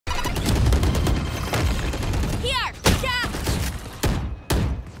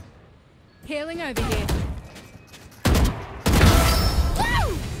Healing over here.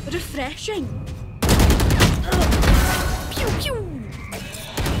 Woo! Refreshing. Pew pew.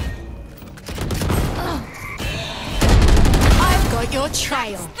 I've got your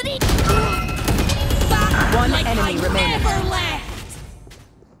trail. One enemy remaining. Never left.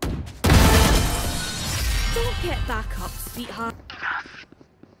 Don't get back up, sweetheart.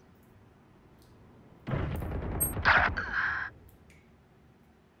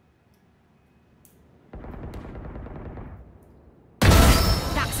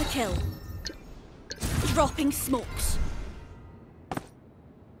 That's a kill. Dropping smokes.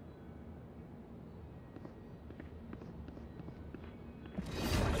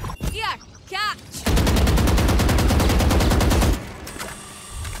 Yeah, catch.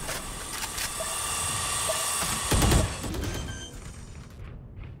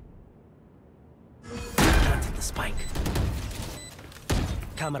 Planted the spike.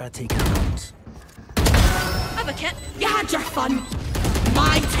 Camera taken out. Have a kit. You had your fun.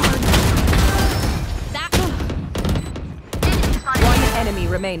 My turn. That One enemy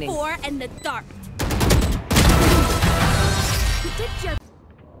remaining. 4 in the dark. You did your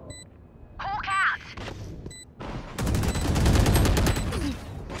Hawk out!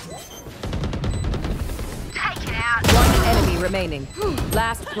 Take it out! One enemy remaining.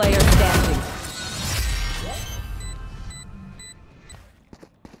 Last player standing.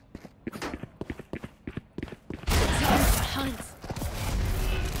 hunt.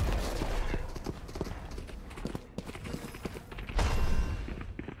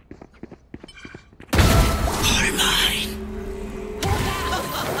 You're mine.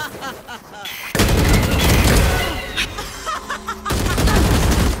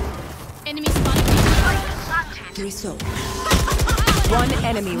 Enemy spotted. One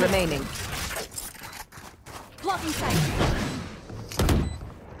enemy remaining. Blocking sight.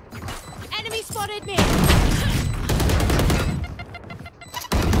 Enemy spotted me.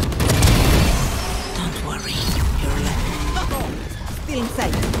 Don't worry. You're left. Still in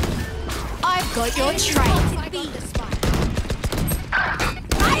sight. I've got your trail.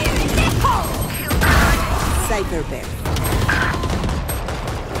 Fire in the hole. Cyber bear.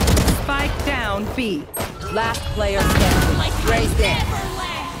 Spike down B. Last player standing. Like Raise I there. never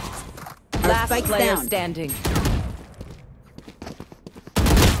left. Last spike's player down. standing.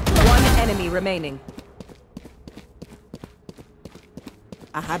 One enemy remaining.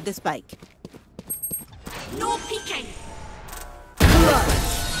 I have the spike. No peeking.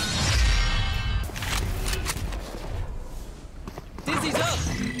 Dizzy's up!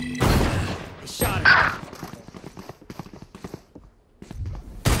 I shot him.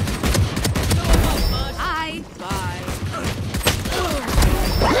 Hi. Bye.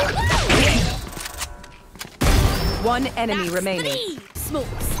 One enemy remaining. 3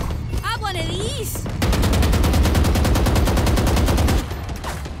 smokes. Have one of these.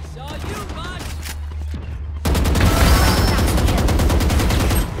 Saw you, bud!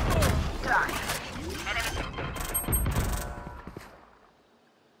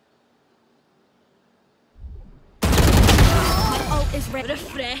 My ult is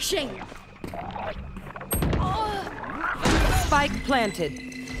refreshing. Oh, Spike planted.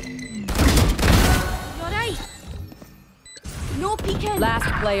 you alright? No peeking. Last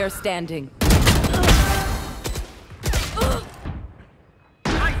player standing.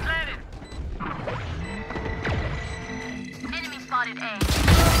 Spike planted! Enemy spotted A.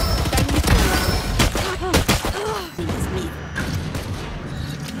 It's me.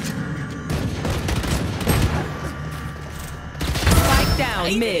 Spike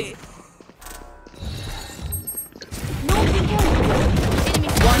down mid. No peeking. Enemy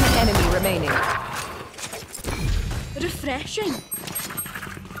One enemy remaining. refreshing.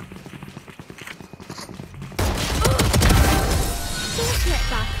 Don't get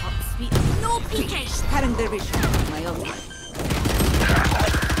back up, sweet. No peeking. Having their vision. My own.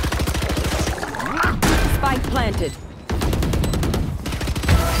 Spike planted.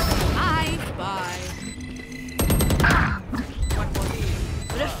 Hi. Bye.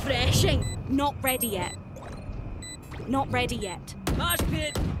 Refreshing. Not ready yet. Not ready yet. Mosh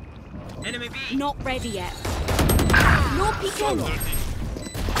pit! Enemy B! Not ready yet. No peeking.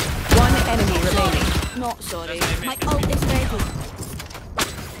 One enemy remaining. Not sorry. My ult is ready.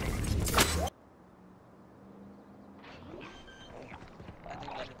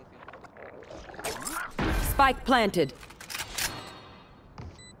 Spike planted.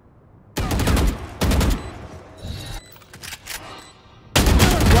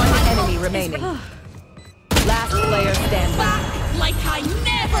 One enemy remaining. Last player standing. Back like I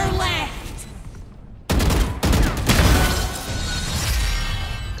never left.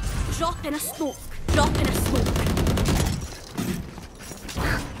 Drop Drop in a smoke. Drop in a smoke.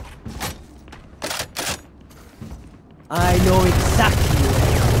 I know exactly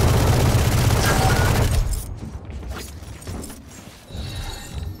where.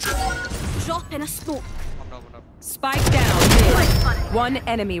 Drop in a smoke. Spike down mid. One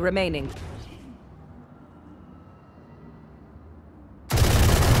enemy remaining.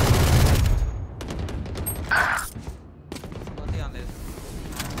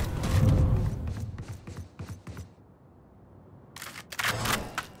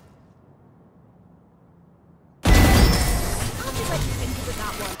 How did I think of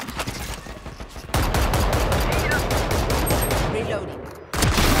that one? Reloading.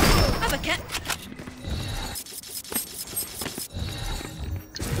 Have a kit.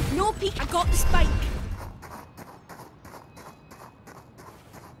 No peek. I got the spike.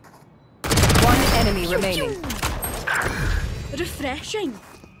 One enemy remaining. Refreshing.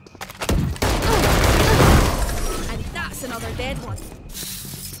 And that's another dead one.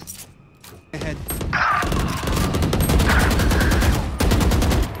 Ahead.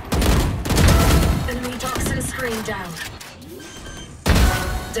 Enemy toxin screen down.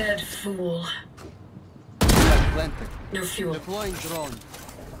 Dead fool. Planted. No fuel. Deploying drone.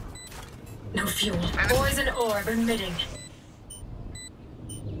 No fuel. Poison orb emitting.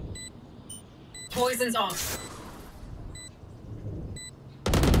 Poison's off.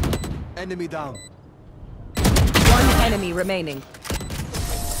 Enemy down. One enemy remaining.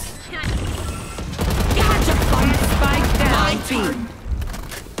 You had your fun. Spike down My B. turn.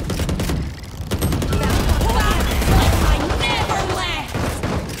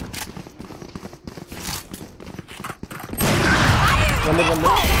 I never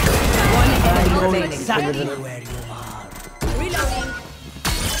left. One enemy remaining. Exactly where you are. Reloading.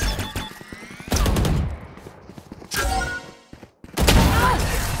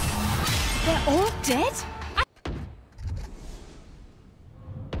 They're all dead?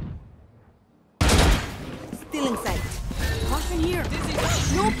 Still in sight. Caution here.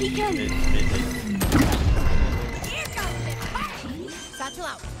 No peeking. Satchel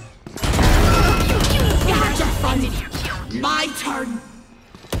out. You had your fun. My turn.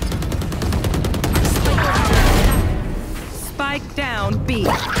 Spike down B.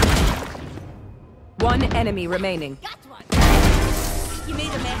 One enemy remaining. Got one. You made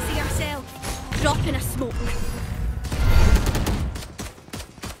a mess of yourself. Drop in a smoke.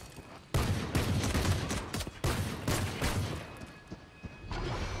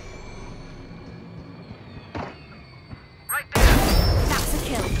 That's a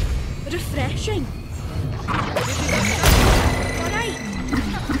kill. Refreshing. Alright.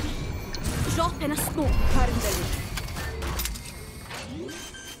 Drop in a smoke.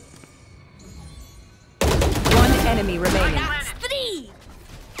 One enemy remaining. That's 3.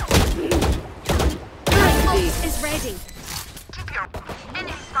 My ult is ready. Keep your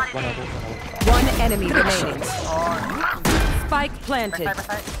enemy spotted A. One enemy remaining. Spike planted.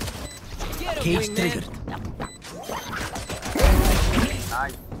 Cage triggered.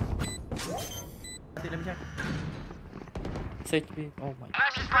 Oh my.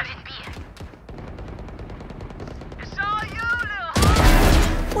 Enemy spotted B. It's all you, little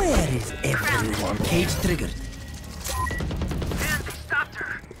Where is everyone? Cage triggered. man. They stopped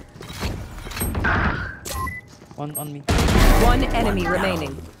her. One on me. One enemy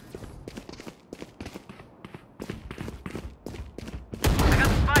remaining. I got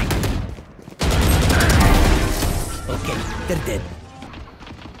the spike. Okay, they're dead.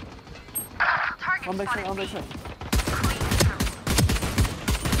 Target spotted B.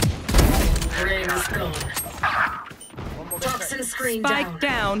 Brain's gone. Toxin screen Spike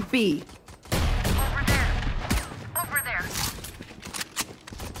down B. Over there. Over there.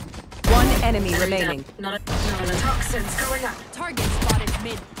 One enemy remaining. Not a toxins going up. Target spotted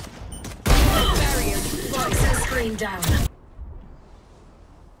mid. Barrier deployed. Toxin screen down.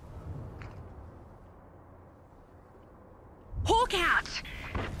 Hawk out.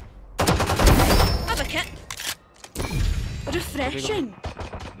 Have a kit. Refreshing.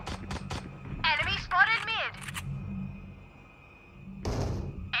 Enemy spotted mid.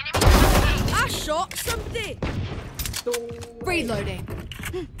 Enemy spotted A. I shot somebody. Reloading.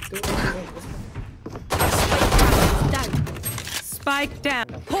 Down. Spike down.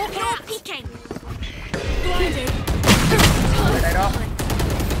 Hawk out. Peeking. Blinded.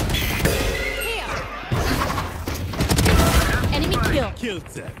 Here. Enemy kill. Killed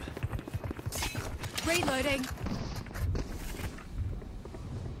them. Reloading.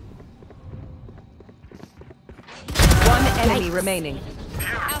 One enemy remaining.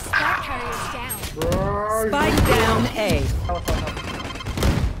 Our star carrier's down. Spike down A.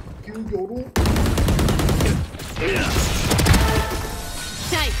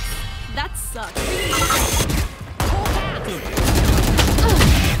 Yikes. That sucks.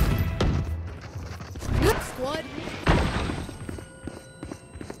 Squad.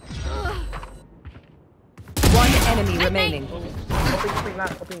 One enemy remaining.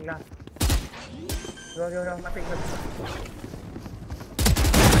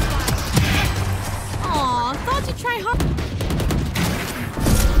 Aw, thought you'd try hard.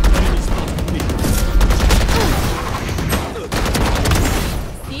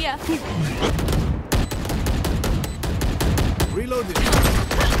 See ya. Reloading.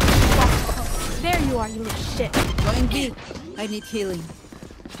 There you are, you little shit. Going B. I need healing.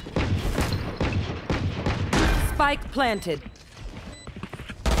 Spike planted.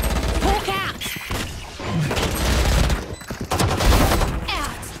 Hulk out.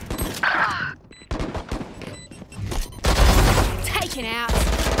 Out. Taken out.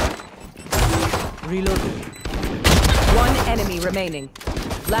 Reloading. One enemy remaining.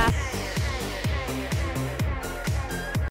 Last